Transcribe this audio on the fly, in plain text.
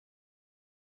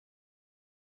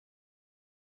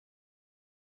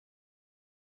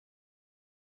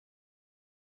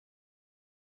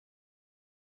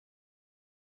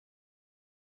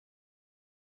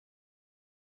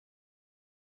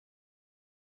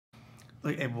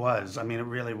Like, it was. I mean, it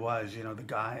really was. You know, the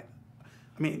guy.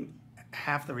 I mean,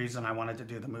 half the reason I wanted to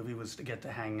do the movie was to get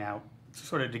to hang out,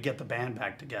 sort of to get the band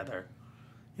back together.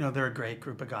 You know, they're a great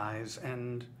group of guys,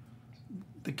 and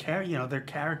you know, their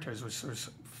characters were sort of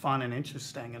fun and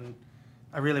interesting, and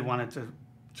I really wanted to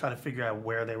try to figure out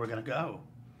where they were going to go.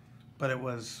 But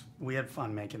we had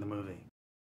fun making the movie.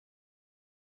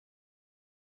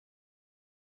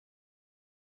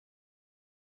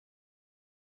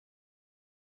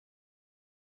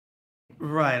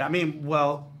 Right. I mean,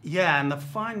 well, yeah, and the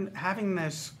fun having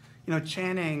this, you know,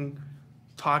 Channing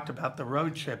talked about the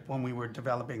road trip when we were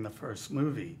developing the first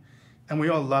movie. And we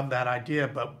all loved that idea,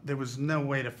 but there was no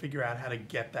way to figure out how to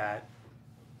get that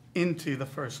into the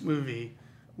first movie,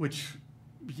 which,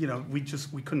 you know, we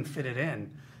couldn't fit it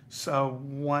in. So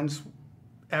once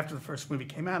after the first movie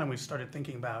came out and we started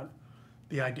thinking about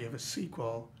the idea of a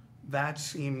sequel, that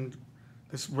seemed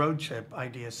this road trip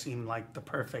idea seemed like the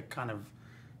perfect kind of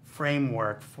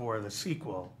framework for the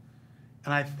sequel.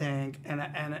 And I think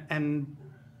and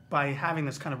by having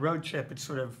this kind of road trip, it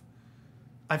sort of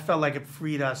I felt like it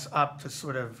freed us up to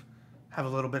sort of have a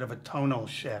little bit of a tonal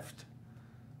shift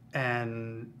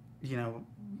and, you know,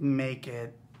 make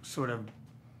it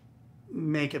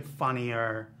make it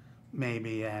funnier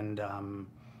maybe and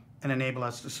enable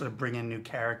us to sort of bring in new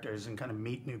characters and kind of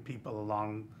meet new people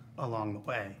along the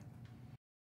way.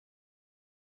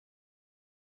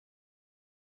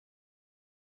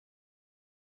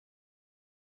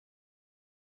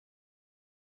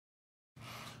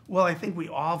 Well, I think we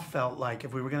all felt like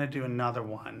if we were going to do another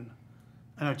one,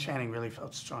 I know Channing really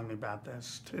felt strongly about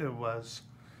this too, was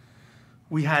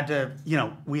we had to, you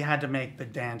know, we had to make the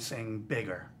dancing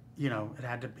bigger. You know, it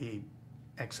had to be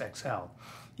XXL.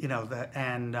 You know,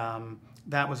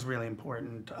 that was really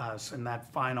important to us. And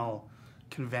that final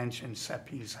convention set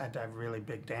piece had to have really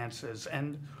big dances,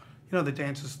 and you know, the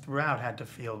dances throughout had to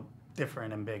feel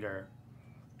different and bigger.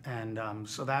 And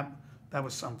so that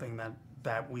was something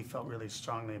that we felt really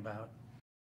strongly about.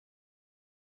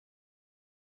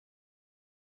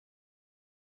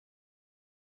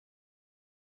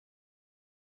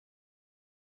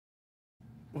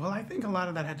 Well, I think a lot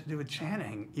of that had to do with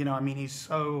Channing. You know, I mean,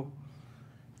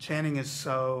 Channing is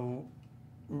so,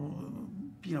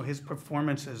 you know, his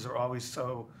performances are always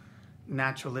so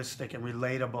naturalistic and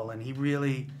relatable, and he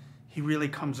really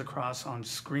comes across on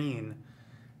screen.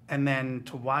 And then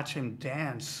to watch him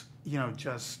dance, you know,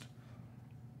 just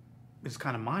is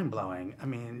kind of mind blowing. I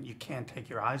mean, you can't take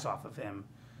your eyes off of him,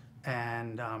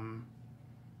 and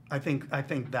I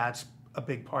think that's a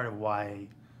big part of why,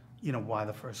 you know, why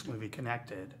the first movie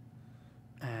connected.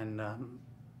 And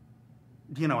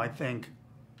you know, I think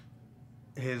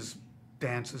his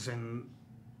dances in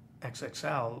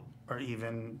XXL are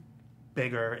even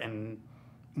bigger and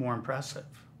more impressive.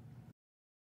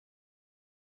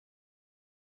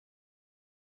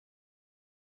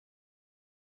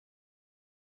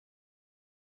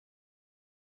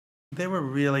 They were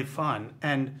really fun,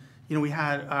 and you know, we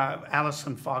had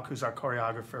Alison Falk, who's our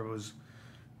choreographer, was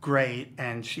great,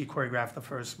 and she choreographed the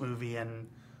first movie. And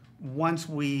once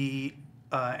we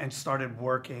and started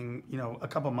working, you know, a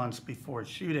couple months before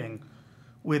shooting,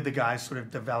 with the guys sort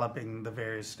of developing the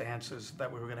various dances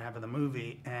that we were going to have in the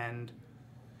movie. And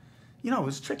you know, it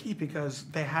was tricky because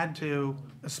they had to,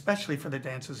 especially for the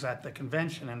dances at the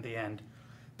convention in the end,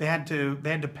 they had to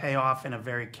pay off in a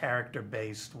very character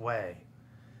based way.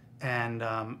 And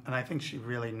I think she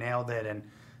really nailed it. And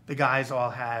the guys all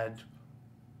had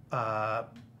uh,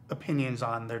 opinions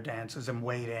on their dances and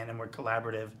weighed in and were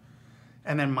collaborative.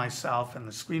 And then myself and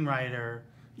the screenwriter,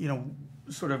 you know,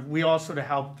 we all sort of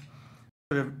helped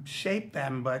sort of shape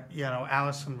them. But you know,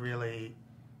 Allison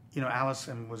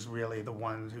was really the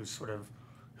one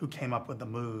who came up with the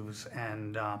moves.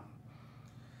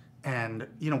 And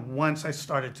you know, once I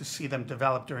started to see them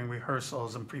develop during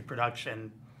rehearsals and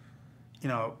pre-production, you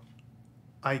know,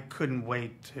 I couldn't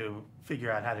wait to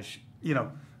figure out how to, you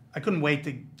know, I couldn't wait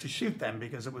to shoot them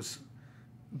because it was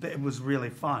really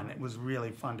fun. It was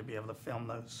really fun to be able to film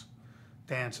those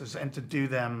dances and to do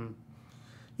them,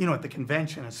 you know, at the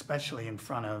convention, especially in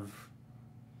front of,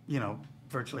 you know,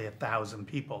 virtually 1,000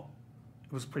 people.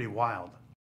 It was pretty wild.